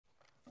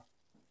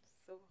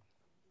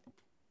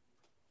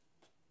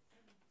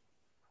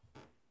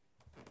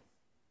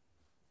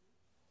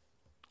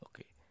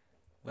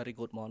Very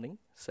good morning.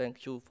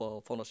 Thank you for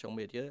Foundation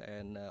Media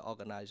and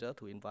organizer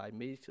to invite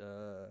me,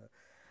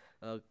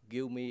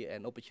 give me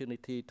an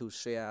opportunity to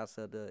share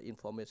the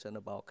information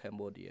about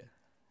Cambodia.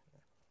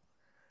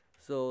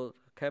 So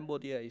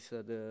Cambodia is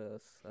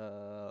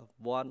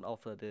one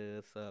of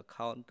the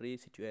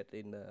countries situated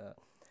in the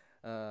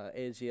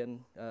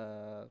Asian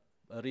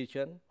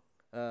region.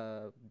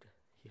 Has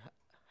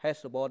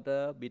a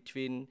border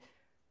between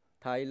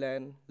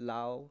Thailand,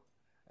 Laos,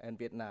 and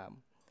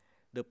Vietnam.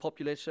 The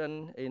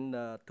population in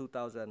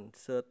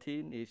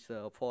 2013 is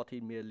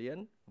 40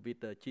 million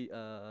with a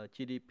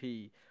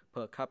GDP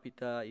per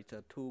capita is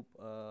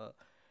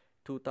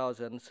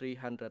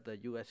 2,300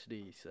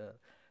 USD.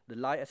 The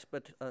life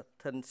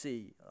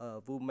expectancy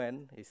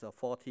women is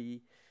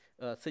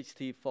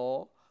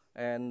 64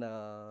 and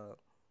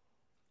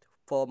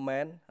for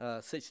men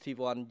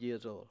 61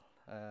 years old.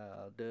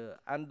 The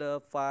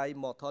under 5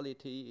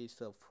 mortality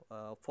is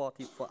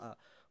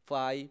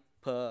 45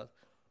 per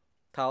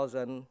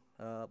thousand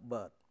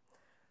birth.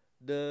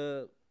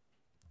 The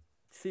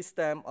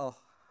system of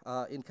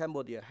in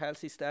Cambodia, health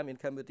system in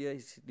Cambodia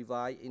is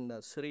divided in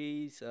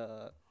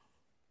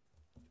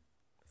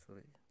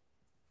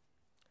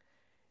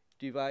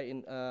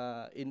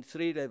in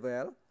three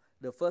levels.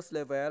 The first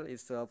level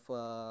is of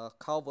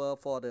cover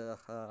for the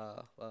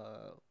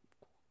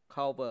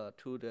cover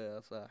to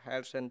the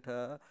health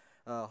center,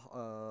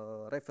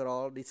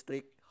 referral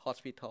district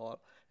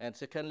hospital, and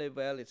second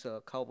level is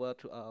cover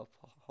to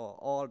for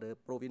all the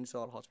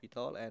provincial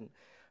hospital, and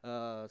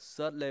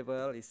third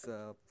level is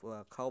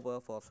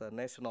cover for the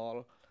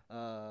national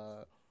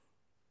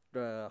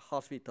the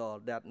hospital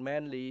that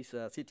mainly is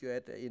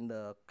situated in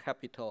the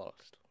capital.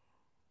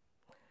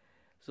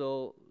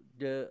 So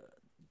the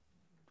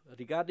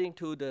regarding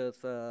to the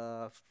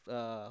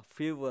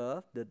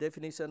fever, the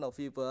definition of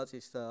fever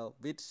is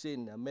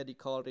within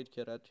medical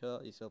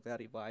literature is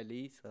very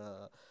widely.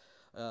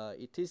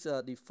 It is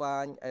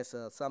defined as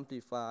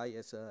simplified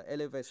as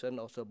elevation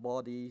of the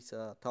body's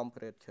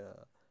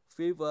temperature.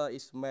 Fever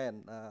is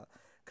main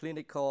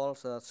clinical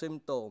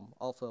symptom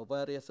of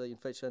various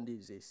infection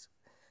disease.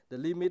 The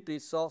limit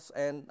resource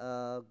and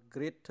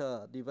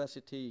greater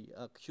diversity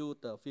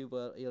acute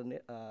fever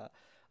illness.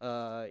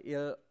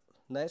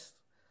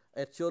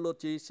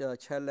 Etiologies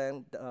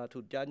challenge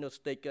to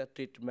diagnostic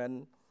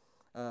treatment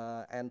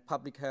and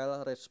public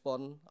health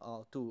response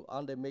to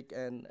endemic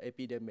and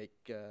epidemic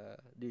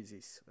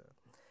disease.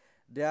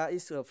 There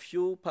is a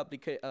few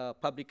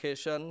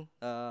publication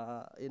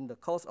in the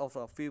cause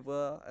of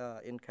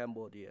fever in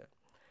Cambodia.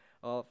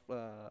 Of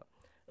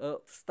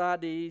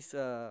studies,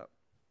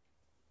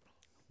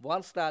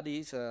 one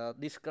study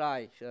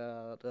describes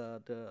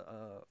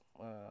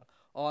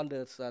on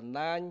the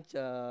nine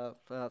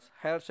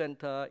health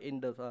center in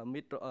the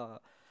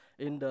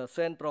in the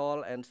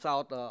central and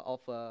south of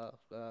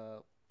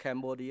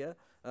Cambodia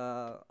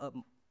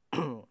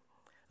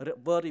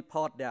were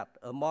report that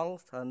among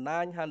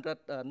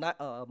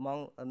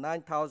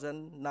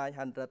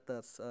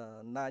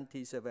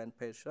 9,997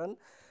 patients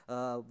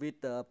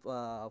with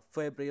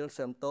febrile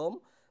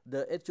symptom,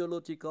 the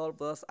etiological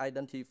was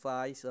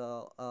identified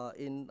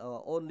in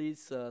only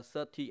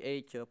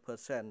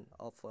 38%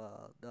 of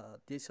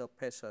this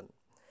patient.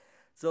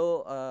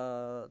 So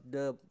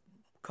the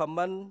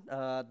common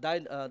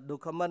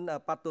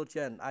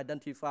pathogen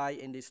identified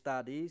in the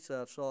studies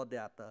show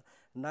that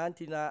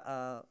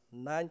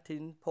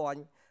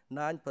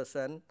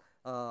 19.9%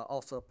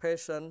 of the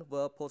patients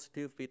were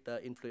positive with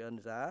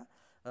influenza.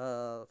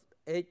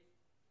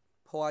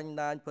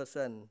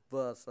 8.9%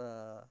 was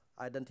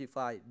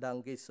identified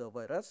dengue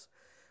virus,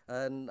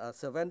 and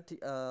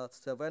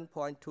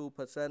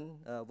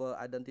 7.2% were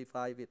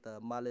identified with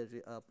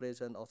malaria,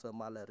 presence of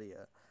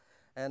malaria.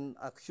 And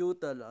acute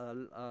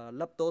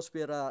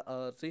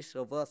leptospirosis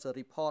was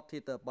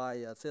reported by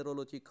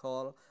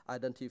serological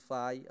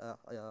identified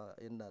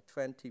in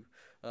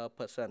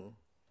 20%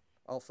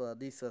 of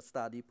this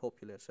study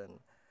population.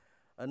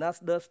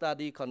 Another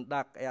study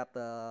conducted at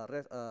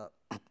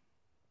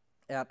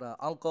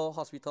Angkor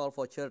Hospital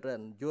for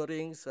Children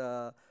during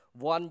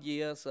 1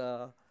 year's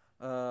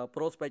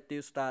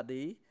prospective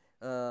study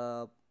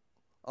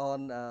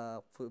on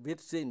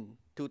within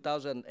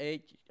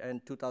 2008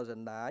 and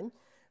 2009.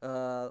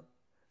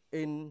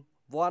 In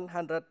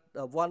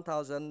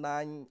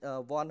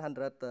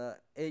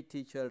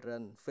 1,180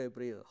 children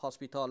febrile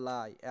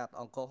hospitalized at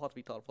Angkor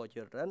Hospital for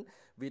Children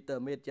with a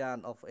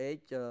median of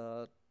age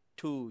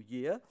 2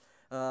 years.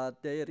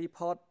 They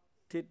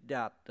reported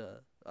that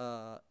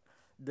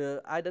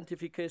the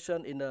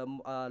identification in the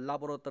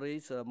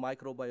laboratories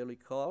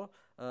microbiological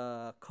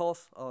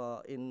caused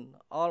in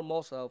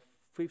almost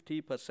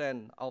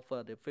 50% of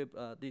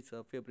these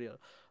febrile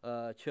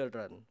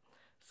children.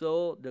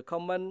 So the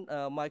common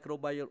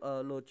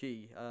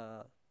microbiology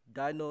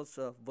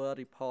diagnosis were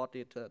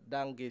reported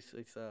dengue is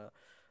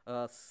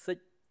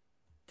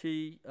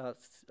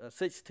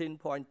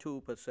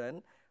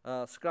 16.2%,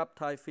 scrub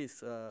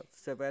typhus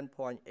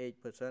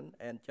 7.8%,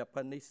 and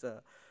Japanese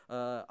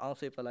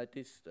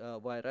encephalitis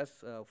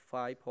virus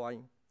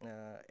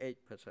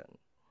 5.8%.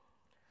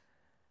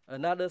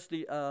 Another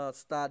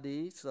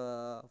studies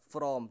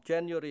from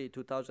January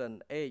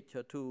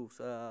 2008 to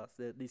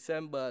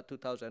December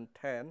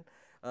 2010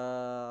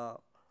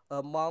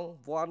 among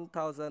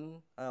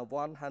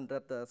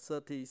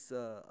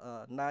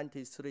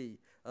 1,193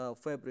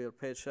 febrile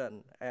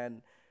patients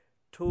and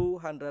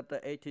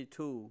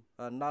 282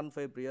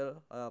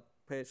 non-febrile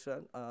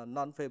patients,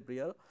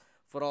 non-febrile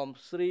from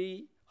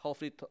three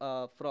health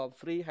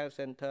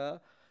centers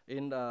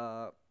in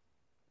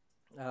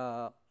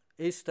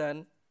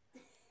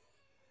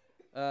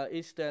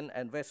Eastern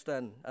and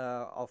Western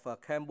of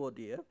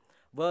Cambodia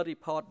were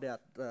reported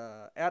that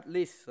at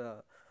least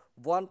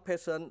one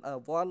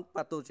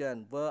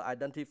pathogen were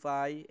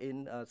identified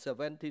in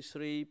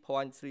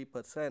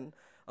 73.3%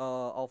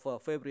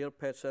 of febrile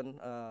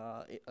patient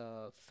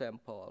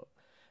sample.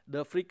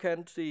 The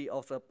frequency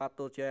of the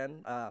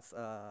pathogen as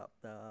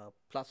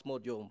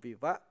Plasmodium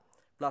vivax,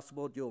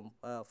 Plasmodium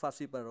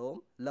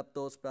falciparum,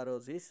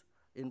 leptospirosis,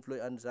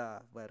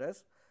 influenza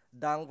virus,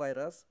 dung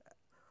virus,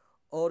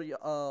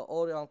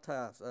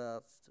 Orientas,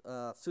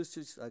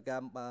 Susus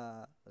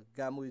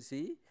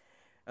gamusi,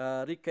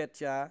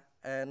 Rickettsia,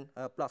 and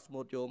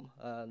Plasmodium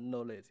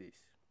knowledges.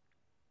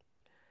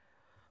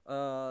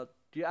 The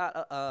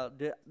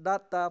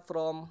data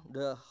from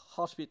the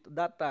hospital,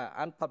 data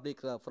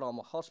unpublished from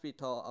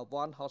hospital,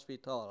 one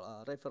hospital,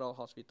 referral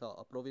hospital,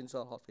 a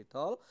provincial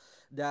hospital,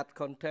 that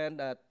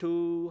contained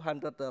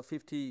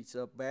 250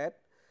 beds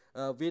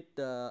with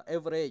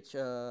average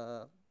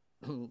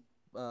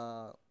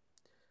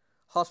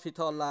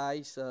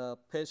hospitalized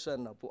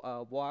patient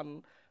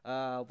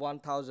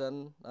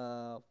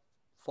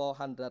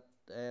 1,400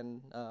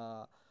 and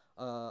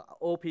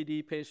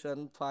OPD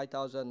patient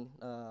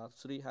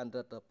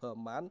 5,300 per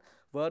month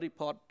were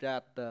reported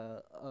that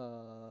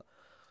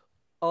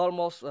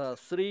almost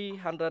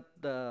 300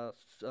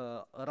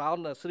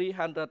 around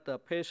 300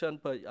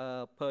 patients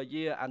per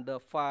year under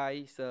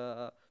 5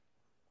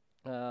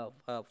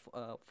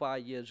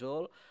 years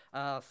old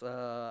as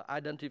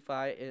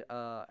identified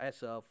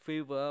as a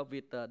fever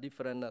with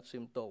different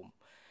symptoms.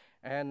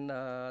 And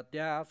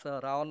there's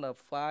around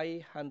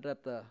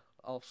 500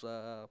 of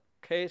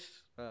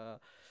cases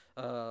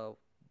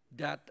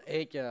that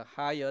age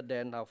higher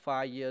than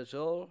 5 years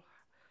old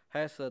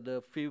has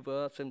the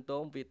fever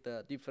symptom with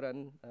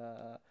different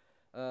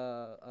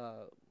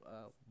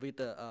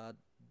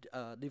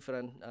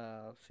different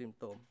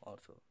symptom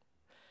also.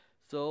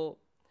 So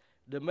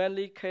the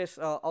many cases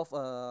of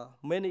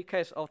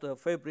the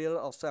febrile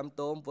of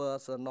symptom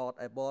was not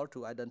able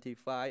to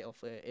identify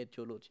of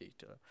etiology.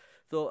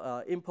 So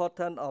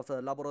important of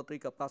the laboratory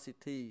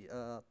capacity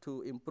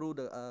to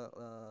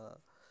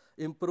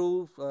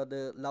improve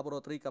the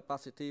laboratory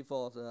capacity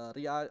for the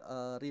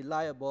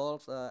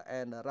reliable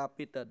and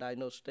rapid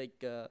diagnostic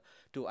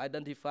to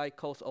identify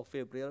cause of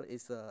febrile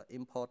is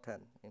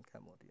important in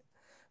Cambodia.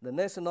 The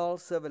national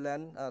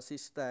surveillance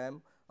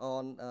system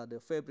on the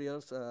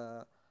febrile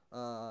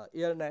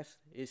illness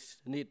is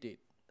needed.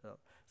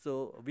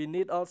 So we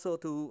need also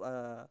to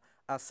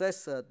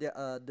assess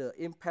the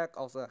impact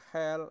of the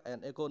health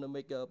and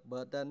economic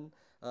burden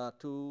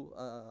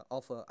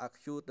of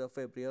acute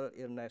febrile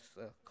illness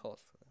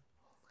cause.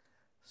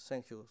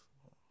 Thank you.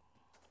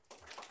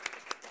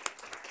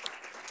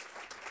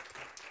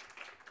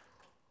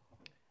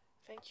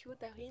 Thank you,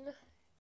 Darin.